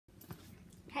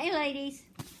Hey ladies,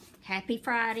 happy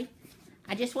Friday.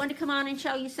 I just wanted to come on and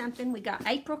show you something. We got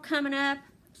April coming up.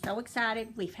 So excited.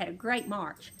 We've had a great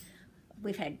March.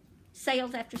 We've had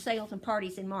sales after sales and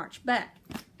parties in March, but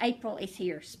April is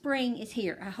here. Spring is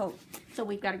here, I hope. So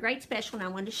we've got a great special and I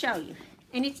wanted to show you.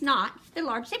 And it's not the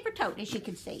large zipper tote, as you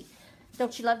can see.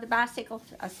 Don't you love the bicycles?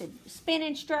 I said spin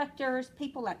instructors,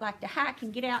 people that like to hike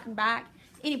and get out and bike.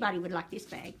 Anybody would like this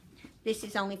bag. This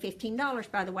is only $15,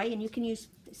 by the way, and you can use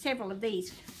several of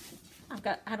these.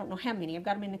 I don't know how many. I've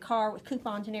got them in the car with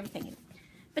coupons and everything.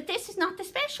 But this is not the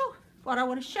special. What I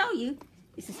want to show you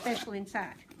is the special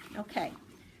inside. Okay.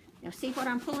 Now see what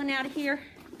I'm pulling out of here?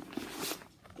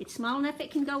 It's small enough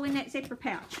it can go in that zipper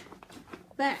pouch.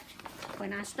 But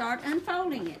when I start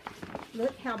unfolding it,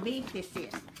 look how big this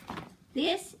is.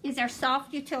 This is our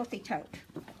soft utility tote.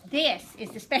 This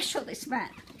is the special this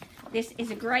month. This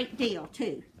is a great deal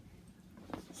too.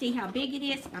 See how big it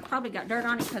is? I probably got dirt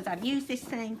on it because I've used this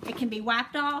thing. It can be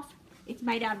wiped off. It's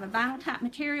made out of a vinyl type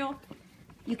material.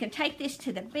 You can take this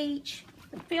to the beach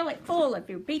and fill it full of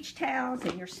your beach towels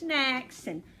and your snacks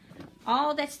and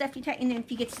all that stuff you take. And then if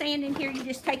you get sand in here, you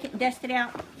just take it and dust it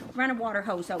out. Run a water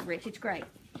hose over it. It's great.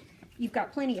 You've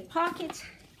got plenty of pockets.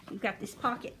 You've got this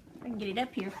pocket. I can get it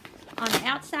up here. On the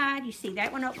outside, you see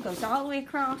that one up goes all the way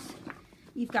across.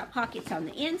 You've got pockets on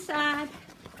the inside.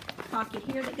 Pocket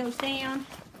here that goes down.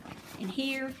 And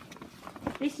here,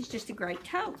 this is just a great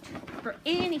tote for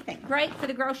anything. Great for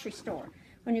the grocery store.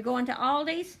 When you're going to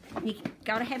Aldi's, you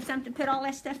got to have something to put all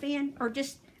that stuff in, or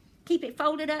just keep it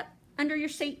folded up under your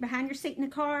seat, behind your seat in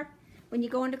the car. When you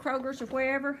go into Kroger's or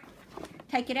wherever,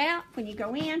 take it out. When you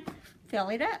go in, fill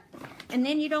it up. And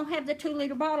then you don't have the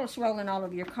 2-liter bottles rolling all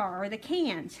over your car, or the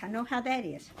cans. I know how that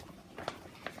is.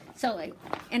 So,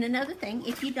 and another thing,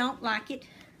 if you don't like it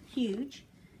huge,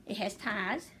 it has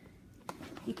ties.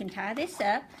 You can tie this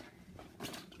up. I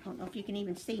don't know if you can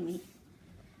even see me,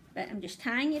 but I'm just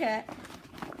tying it up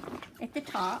at the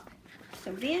top.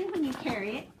 So then when you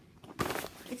carry it,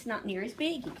 it's not near as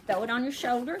big. You can throw it on your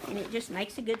shoulder and it just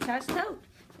makes a good sized tote.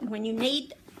 And when you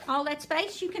need all that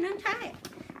space, you can untie it.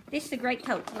 This is a great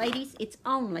tote. Ladies, it's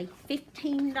only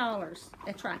 $15.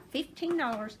 That's right,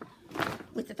 $15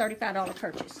 with the $35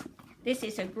 purchase. This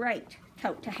is a great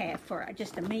tote to have for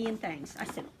just a million things.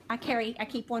 I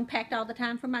keep one packed all the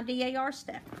time for my DAR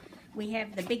stuff. We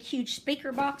have the big huge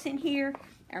speaker box in here,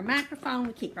 our microphone,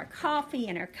 we keep our coffee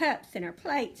and our cups and our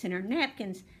plates and our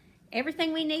napkins.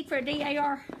 Everything we need for a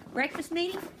DAR breakfast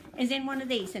meeting is in one of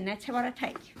these, and that's what I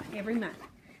take every month.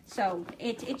 So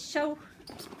it's so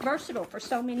versatile for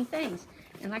so many things.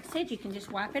 And like I said, you can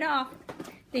just wipe it off.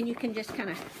 Then you can just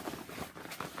kind of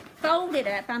fold it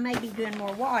up. I may be doing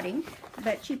more wadding,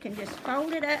 but you can just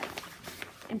fold it up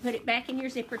and put it back in your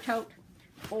zipper tote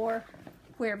or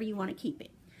wherever you want to keep it.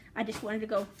 I just wanted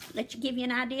to give you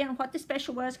an idea on what the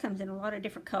special was. Comes in a lot of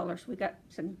different colors. We got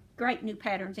some great new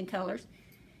patterns and colors.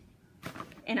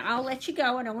 And I'll let you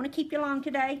go. I don't want to keep you long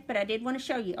today, but I did want to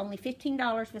show you only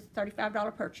 $15 with a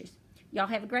 $35 purchase. Y'all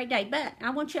have a great day, but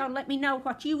I want y'all to let me know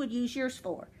what you would use yours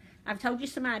for. I've told you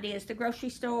some ideas. The grocery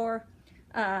store.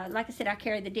 Like I said, I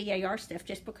carry the DAR stuff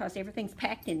just because everything's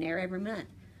packed in there every month.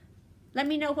 Let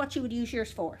me know what you would use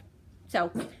yours for. So,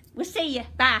 we'll see you.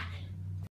 Bye.